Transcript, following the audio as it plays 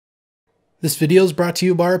This video is brought to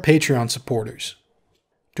you by our Patreon supporters.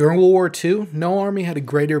 During World War II, no army had a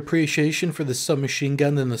greater appreciation for the submachine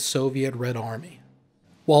gun than the Soviet Red Army.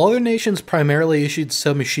 While other nations primarily issued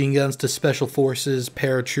submachine guns to special forces,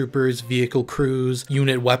 paratroopers, vehicle crews,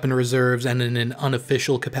 unit weapon reserves, and in an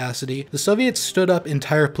unofficial capacity, the Soviets stood up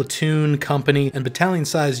entire platoon, company, and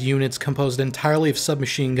battalion-sized units composed entirely of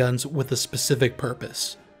submachine guns with a specific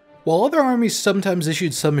purpose. While other armies sometimes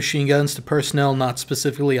issued submachine guns to personnel not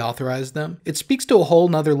specifically authorized them, it speaks to a whole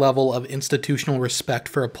nother level of institutional respect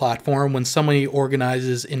for a platform when somebody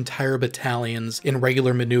organizes entire battalions in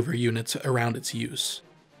regular maneuver units around its use.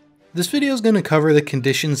 This video is going to cover the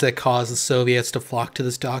conditions that caused the Soviets to flock to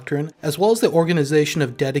this doctrine, as well as the organization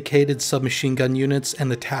of dedicated submachine gun units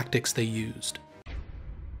and the tactics they used.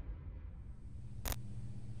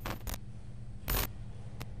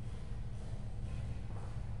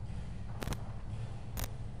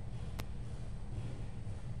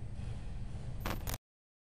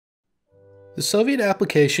 The Soviet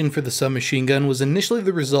application for the submachine gun was initially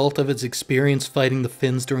the result of its experience fighting the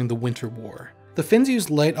Finns during the Winter War. The Finns used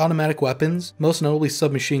light automatic weapons, most notably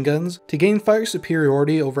submachine guns, to gain fire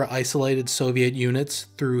superiority over isolated Soviet units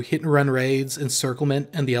through hit-and-run raids, encirclement,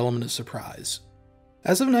 and the element of surprise.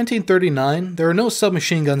 As of 1939, there were no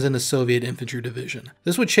submachine guns in the Soviet infantry division.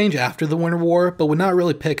 This would change after the Winter War, but would not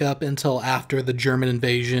really pick up until after the German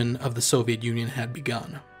invasion of the Soviet Union had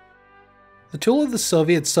begun. The tool of the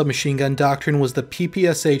Soviet submachine gun doctrine was the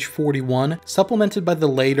PPSH-41, supplemented by the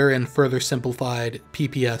later and further simplified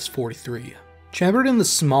PPS-43. Chambered in the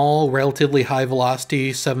small, relatively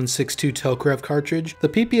high-velocity 7.62 Tokarev cartridge, the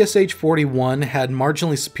PPSH-41 had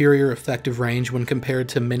marginally superior effective range when compared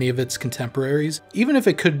to many of its contemporaries, even if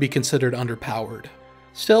it could be considered underpowered.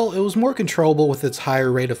 Still, it was more controllable with its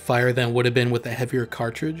higher rate of fire than it would have been with a heavier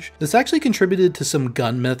cartridge. This actually contributed to some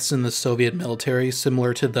gun myths in the Soviet military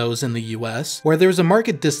similar to those in the US, where there was a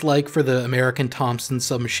marked dislike for the American Thompson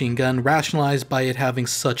submachine gun, rationalized by it having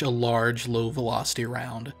such a large, low-velocity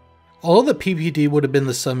round. Although the PPD would have been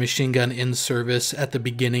the submachine gun in service at the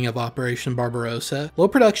beginning of Operation Barbarossa, low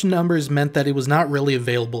production numbers meant that it was not really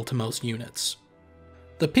available to most units.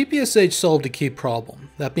 The PPSH solved a key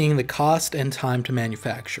problem, that being the cost and time to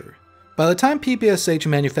manufacture. By the time PPSH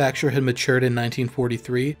manufacture had matured in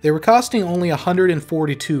 1943, they were costing only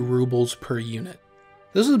 142 rubles per unit.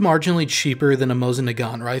 This was marginally cheaper than a Mosin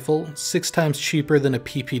Nagant rifle, 6 times cheaper than a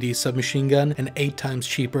PPD submachine gun, and 8 times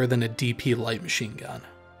cheaper than a DP light machine gun.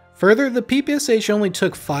 Further, the PPSH only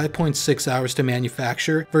took 5.6 hours to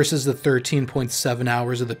manufacture versus the 13.7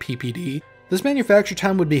 hours of the PPD. This manufacture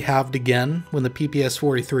time would be halved again when the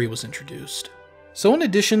PPS-43 was introduced. So in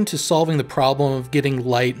addition to solving the problem of getting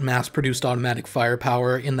light, mass-produced automatic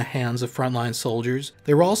firepower in the hands of frontline soldiers,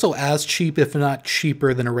 they were also as cheap if not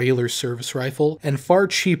cheaper than a regular service rifle, and far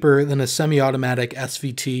cheaper than a semi-automatic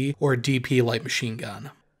SVT or DP light machine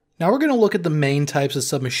gun. Now we're going to look at the main types of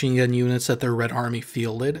submachine gun units that the Red Army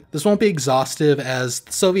fielded. This won't be exhaustive as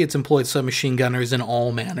the Soviets employed submachine gunners in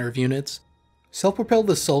all manner of units. Self-propelled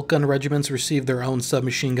assault gun regiments received their own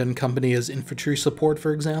submachine gun company as infantry support,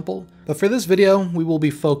 for example. But for this video, we will be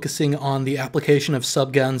focusing on the application of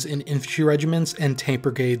subguns in infantry regiments and tank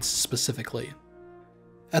brigades specifically.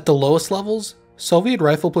 At the lowest levels, Soviet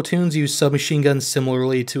rifle platoons used submachine guns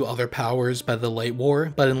similarly to other powers by the late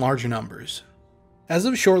war, but in larger numbers. As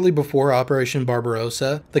of shortly before Operation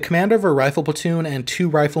Barbarossa, the commander of a rifle platoon and 2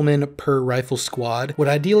 riflemen per rifle squad would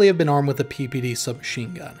ideally have been armed with a PPD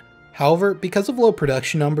submachine gun. However, because of low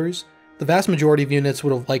production numbers, the vast majority of units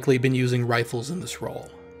would have likely been using rifles in this role.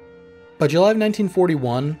 By July of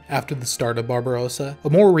 1941, after the start of Barbarossa, a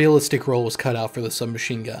more realistic role was cut out for the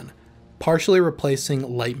submachine gun, partially replacing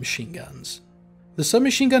light machine guns. The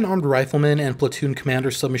submachine gun armed rifleman and platoon commander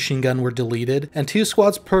submachine gun were deleted, and 2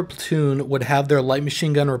 squads per platoon would have their light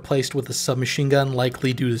machine gun replaced with a submachine gun,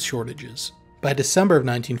 likely due to shortages. By December of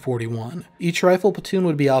 1941, each rifle platoon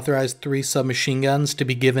would be authorized 3 submachine guns to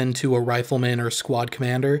be given to a rifleman or squad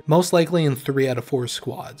commander, most likely in 3 out of 4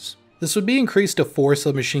 squads. This would be increased to 4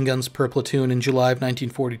 submachine guns per platoon in July of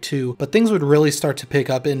 1942, but things would really start to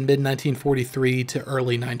pick up in mid-1943 to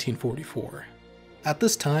early 1944. At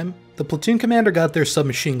this time, the platoon commander got their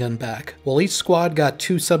submachine gun back, while each squad got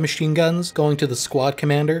 2 submachine guns going to the squad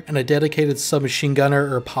commander and a dedicated submachine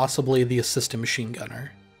gunner or possibly the assistant machine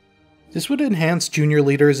gunner. This would enhance junior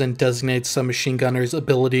leaders and designate submachine gunners'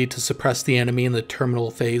 ability to suppress the enemy in the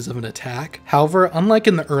terminal phase of an attack. However, unlike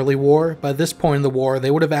in the early war, by this point in the war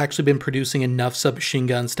they would have actually been producing enough submachine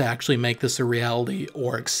guns to actually make this a reality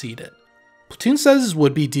or exceed it. Platoon sizes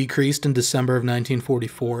would be decreased in December of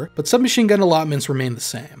 1944, but submachine gun allotments remained the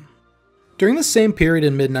same. During the same period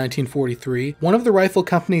in mid-1943, one of the rifle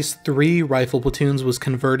company's 3 rifle platoons was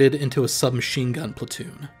converted into a submachine gun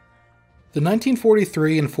platoon. The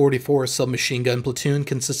 1943 and 44 submachine gun platoon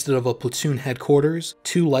consisted of a platoon headquarters,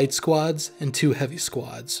 2 light squads, and 2 heavy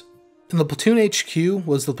squads. In the platoon HQ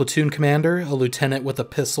was the platoon commander, a lieutenant with a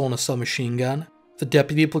pistol and a submachine gun, the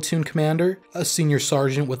deputy platoon commander, a senior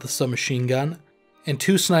sergeant with a submachine gun, and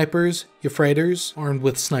 2 snipers, Ephraiers, armed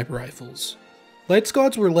with sniper rifles. Light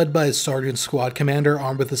squads were led by a sergeant squad commander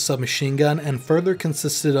armed with a submachine gun and further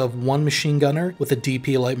consisted of 1 machine gunner with a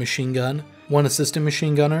DP light machine gun, 1 assistant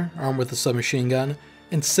machine gunner armed with a submachine gun,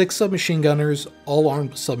 and 6 submachine gunners all armed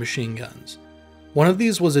with submachine guns. One of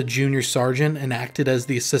these was a junior sergeant and acted as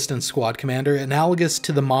the assistant squad commander, analogous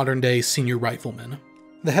to the modern-day senior rifleman.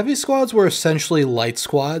 The heavy squads were essentially light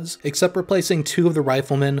squads, except replacing 2 of the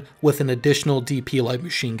riflemen with an additional DP light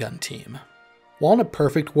machine gun team. While in a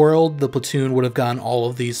perfect world, the platoon would have gotten all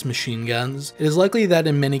of these machine guns, it is likely that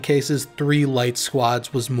in many cases 3 light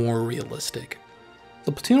squads was more realistic.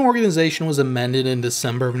 The platoon organization was amended in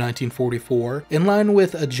December of 1944, in line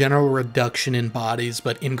with a general reduction in bodies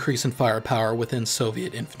but increase in firepower within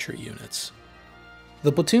Soviet infantry units.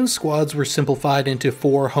 The platoon squads were simplified into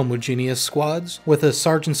 4 homogeneous squads, with a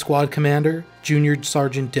sergeant squad commander, junior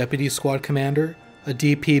sergeant deputy squad commander, a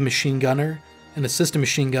DP machine gunner, an assistant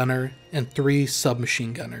machine gunner, and 3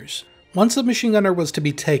 submachine gunners. 1 submachine gunner was to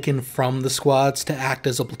be taken from the squads to act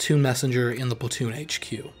as a platoon messenger in the platoon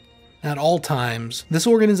HQ. At all times, this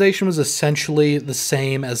organization was essentially the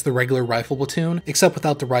same as the regular rifle platoon, except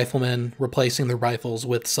without the riflemen replacing the rifles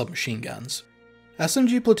with submachine guns.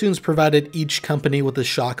 SMG platoons provided each company with a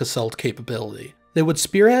shock assault capability. They would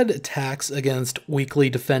spearhead attacks against weakly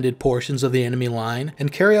defended portions of the enemy line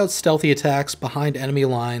and carry out stealthy attacks behind enemy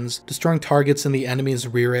lines, destroying targets in the enemy's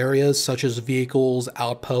rear areas such as vehicles,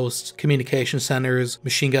 outposts, communication centers,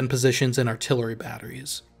 machine gun positions, and artillery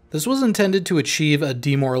batteries. This was intended to achieve a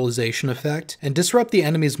demoralization effect and disrupt the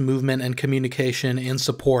enemy's movement and communication in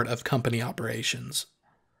support of company operations.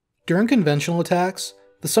 During conventional attacks,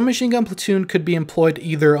 the submachine gun platoon could be employed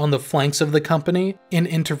either on the flanks of the company, in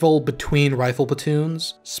interval between rifle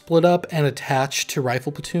platoons, split up and attached to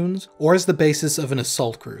rifle platoons, or as the basis of an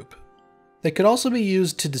assault group. They could also be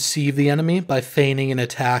used to deceive the enemy by feigning an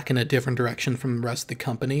attack in a different direction from the rest of the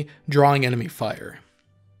company, drawing enemy fire.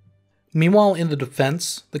 Meanwhile, in the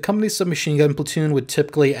defense, the company's submachine gun platoon would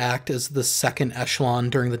typically act as the second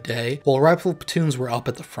echelon during the day, while rifle platoons were up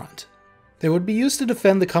at the front. They would be used to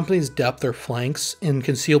defend the company's depth or flanks in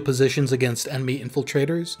concealed positions against enemy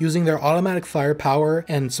infiltrators, using their automatic firepower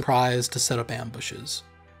and surprise to set up ambushes.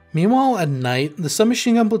 Meanwhile, at night, the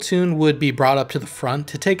submachine gun platoon would be brought up to the front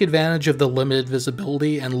to take advantage of the limited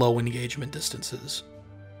visibility and low engagement distances.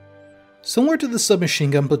 Similar to the submachine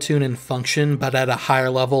gun platoon in function, but at a higher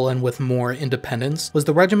level and with more independence, was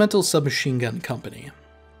the Regimental Submachine Gun Company.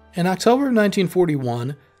 In October of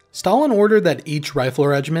 1941, Stalin ordered that each rifle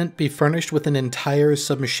regiment be furnished with an entire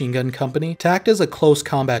submachine gun company to act as a close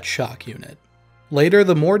combat shock unit. Later,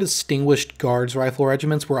 the more distinguished Guards rifle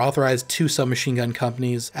regiments were authorized 2 submachine gun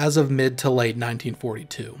companies as of mid to late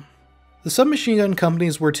 1942. The submachine gun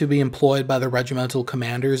companies were to be employed by the regimental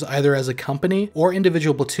commanders either as a company or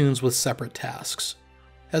individual platoons with separate tasks.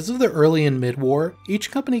 As of the early and mid-war,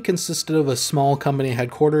 each company consisted of a small company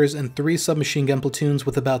headquarters and 3 submachine gun platoons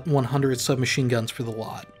with about 100 submachine guns for the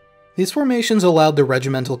lot. These formations allowed the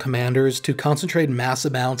regimental commanders to concentrate mass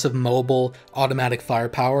amounts of mobile, automatic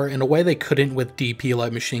firepower in a way they couldn't with DP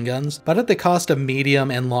light machine guns, but at the cost of medium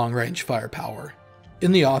and long-range firepower.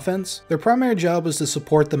 In the offense, their primary job was to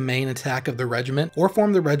support the main attack of the regiment or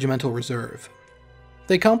form the regimental reserve.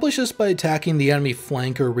 They accomplished this by attacking the enemy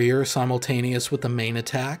flank or rear simultaneous with the main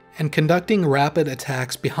attack, and conducting rapid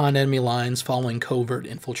attacks behind enemy lines following covert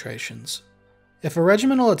infiltrations. If a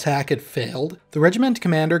regimental attack had failed, the regiment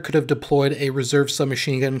commander could have deployed a reserve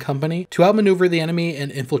submachine gun company to outmaneuver the enemy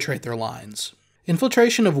and infiltrate their lines.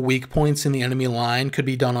 Infiltration of weak points in the enemy line could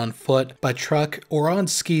be done on foot, by truck, or on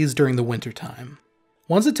skis during the wintertime.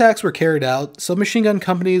 Once attacks were carried out, submachine gun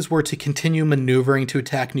companies were to continue maneuvering to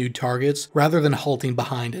attack new targets rather than halting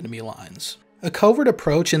behind enemy lines. A covert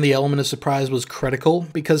approach in the element of surprise was critical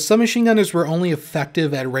because submachine gunners were only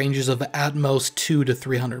effective at ranges of at most 200 to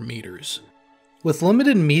 300 meters. With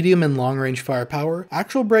limited medium and long-range firepower,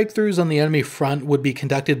 actual breakthroughs on the enemy front would be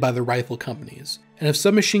conducted by the rifle companies, and if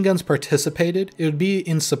submachine guns participated, it would be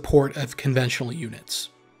in support of conventional units.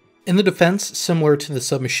 In the defense, similar to the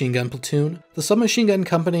submachine gun platoon, the submachine gun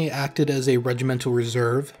company acted as a regimental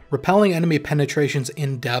reserve, repelling enemy penetrations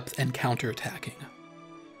in depth and counterattacking.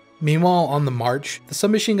 Meanwhile, on the march, the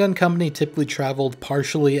submachine gun company typically traveled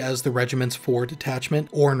partially as the regiment's forward detachment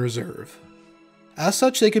or in reserve. As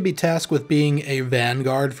such, they could be tasked with being a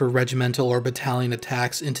vanguard for regimental or battalion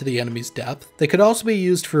attacks into the enemy's depth. They could also be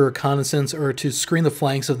used for reconnaissance or to screen the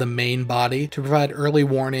flanks of the main body to provide early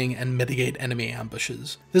warning and mitigate enemy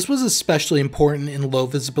ambushes. This was especially important in low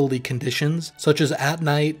visibility conditions, such as at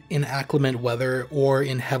night, in inclement weather, or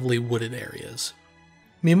in heavily wooded areas.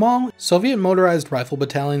 Meanwhile, Soviet motorized rifle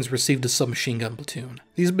battalions received a submachine gun platoon.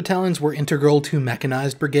 These battalions were integral to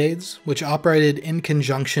mechanized brigades, which operated in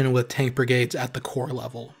conjunction with tank brigades at the corps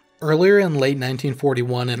level. Earlier in late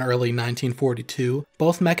 1941 and early 1942,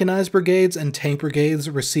 both mechanized brigades and tank brigades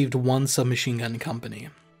received one submachine gun company.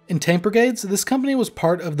 In tank brigades, this company was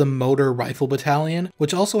part of the Motor Rifle Battalion,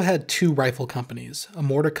 which also had two rifle companies, a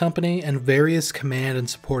mortar company, and various command and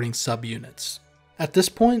supporting subunits. At this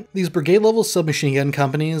point, these brigade-level submachine gun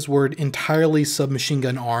companies were entirely submachine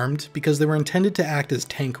gun armed because they were intended to act as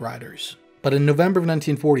tank riders. But in November of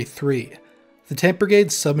 1943, the Tank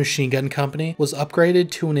Brigade's submachine gun company was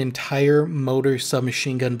upgraded to an entire motor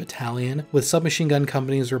submachine gun battalion, with submachine gun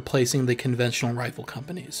companies replacing the conventional rifle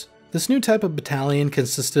companies. This new type of battalion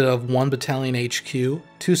consisted of one battalion HQ,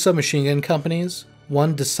 two submachine gun companies,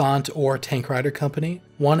 one descent or tank rider company,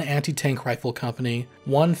 one anti-tank rifle company,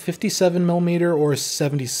 one 57mm or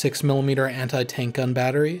 76mm anti-tank gun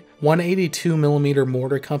battery, one 82mm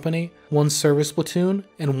mortar company, one service platoon,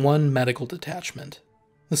 and one medical detachment.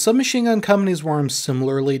 The submachine gun companies were armed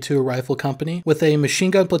similarly to a rifle company, with a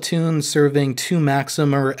machine gun platoon serving two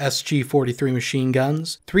Maxim or SG-43 machine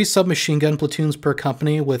guns, three submachine gun platoons per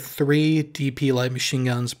company with three DP light machine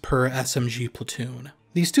guns per SMG platoon.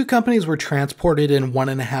 These two companies were transported in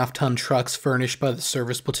 1.5-ton trucks furnished by the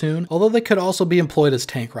service platoon, although they could also be employed as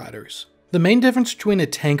tank riders. The main difference between a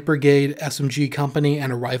tank brigade SMG company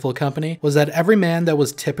and a rifle company was that every man that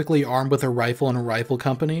was typically armed with a rifle in a rifle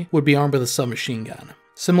company would be armed with a submachine gun.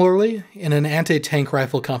 Similarly, in an anti-tank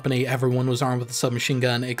rifle company, everyone was armed with a submachine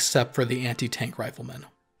gun except for the anti-tank riflemen.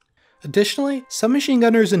 Additionally, submachine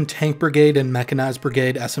gunners in Tank Brigade and Mechanized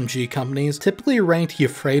Brigade SMG companies typically ranked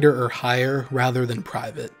Gefreiter or higher rather than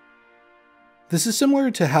private. This is similar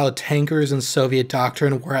to how tankers in Soviet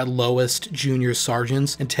doctrine were at lowest junior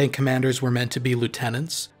sergeants and tank commanders were meant to be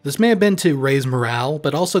lieutenants. This may have been to raise morale,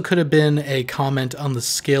 but also could have been a comment on the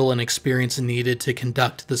skill and experience needed to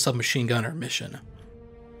conduct the submachine gunner mission.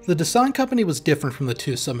 The Descent Company was different from the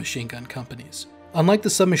two submachine gun companies. Unlike the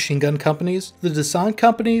submachine gun companies, the Descent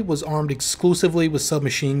Company was armed exclusively with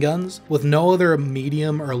submachine guns, with no other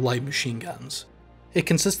medium or light machine guns. It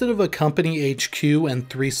consisted of a company HQ and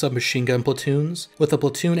 3 submachine gun platoons, with a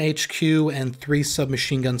platoon HQ and 3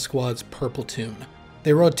 submachine gun squads per platoon.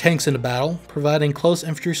 They rode tanks into battle, providing close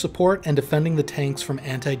infantry support and defending the tanks from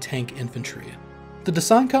anti-tank infantry. The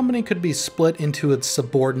Descent Company could be split into its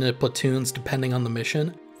subordinate platoons depending on the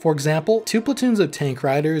mission. For example, 2 platoons of tank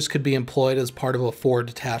riders could be employed as part of a forward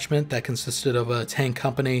detachment that consisted of a tank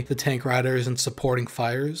company, the tank riders, and supporting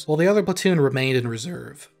fires, while the other platoon remained in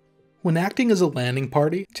reserve. When acting as a landing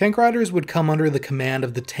party, tank riders would come under the command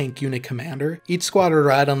of the tank unit commander. Each squad would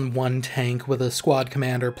ride on one tank with a squad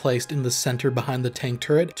commander placed in the center behind the tank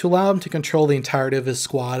turret to allow him to control the entirety of his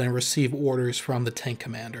squad and receive orders from the tank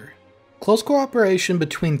commander. Close cooperation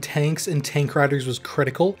between tanks and tank riders was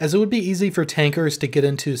critical, as it would be easy for tankers to get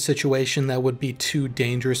into a situation that would be too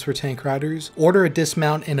dangerous for tank riders, order a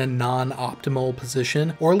dismount in a non-optimal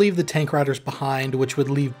position, or leave the tank riders behind, which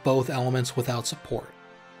would leave both elements without support.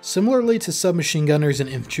 Similarly to submachine gunners and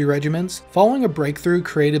infantry regiments, following a breakthrough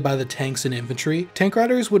created by the tanks and infantry, tank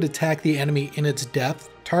riders would attack the enemy in its depth,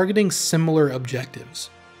 targeting similar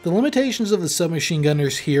objectives. The limitations of the submachine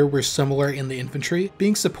gunners here were similar in the infantry,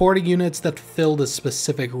 being supporting units that filled a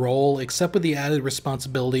specific role except with the added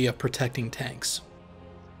responsibility of protecting tanks.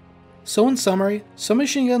 So in summary,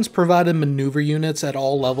 submachine guns provided maneuver units at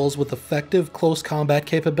all levels with effective close combat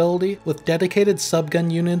capability, with dedicated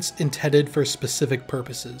subgun units intended for specific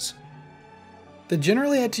purposes. They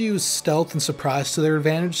generally had to use stealth and surprise to their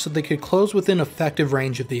advantage so they could close within effective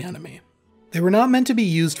range of the enemy. They were not meant to be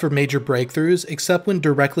used for major breakthroughs except when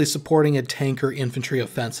directly supporting a tank or infantry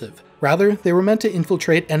offensive. Rather, they were meant to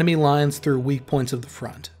infiltrate enemy lines through weak points of the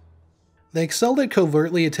front. They excelled at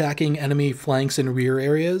covertly attacking enemy flanks and rear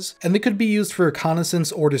areas, and they could be used for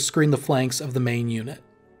reconnaissance or to screen the flanks of the main unit.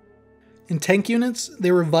 In tank units,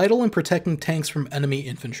 they were vital in protecting tanks from enemy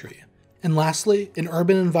infantry. And lastly, in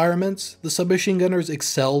urban environments, the submachine gunners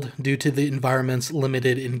excelled due to the environment's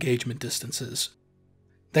limited engagement distances.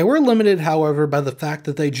 They were limited, however, by the fact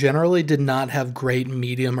that they generally did not have great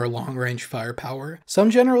medium or long-range firepower. Some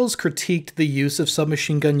generals critiqued the use of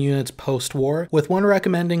submachine gun units post-war, with one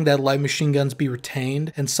recommending that light machine guns be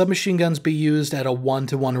retained and submachine guns be used at a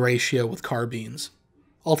 1-to-1 ratio with carbines.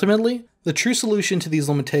 Ultimately, the true solution to these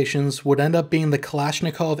limitations would end up being the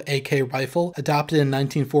Kalashnikov AK rifle adopted in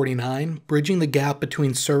 1949, bridging the gap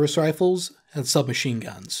between service rifles and submachine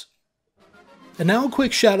guns. And now a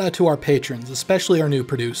quick shout out to our patrons, especially our new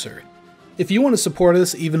producer. If you want to support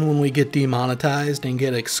us even when we get demonetized and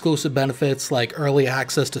get exclusive benefits like early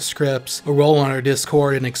access to scripts, a role on our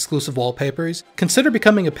Discord, and exclusive wallpapers, consider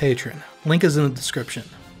becoming a patron. Link is in the description.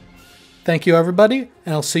 Thank you everybody,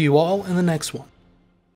 and I'll see you all in the next one.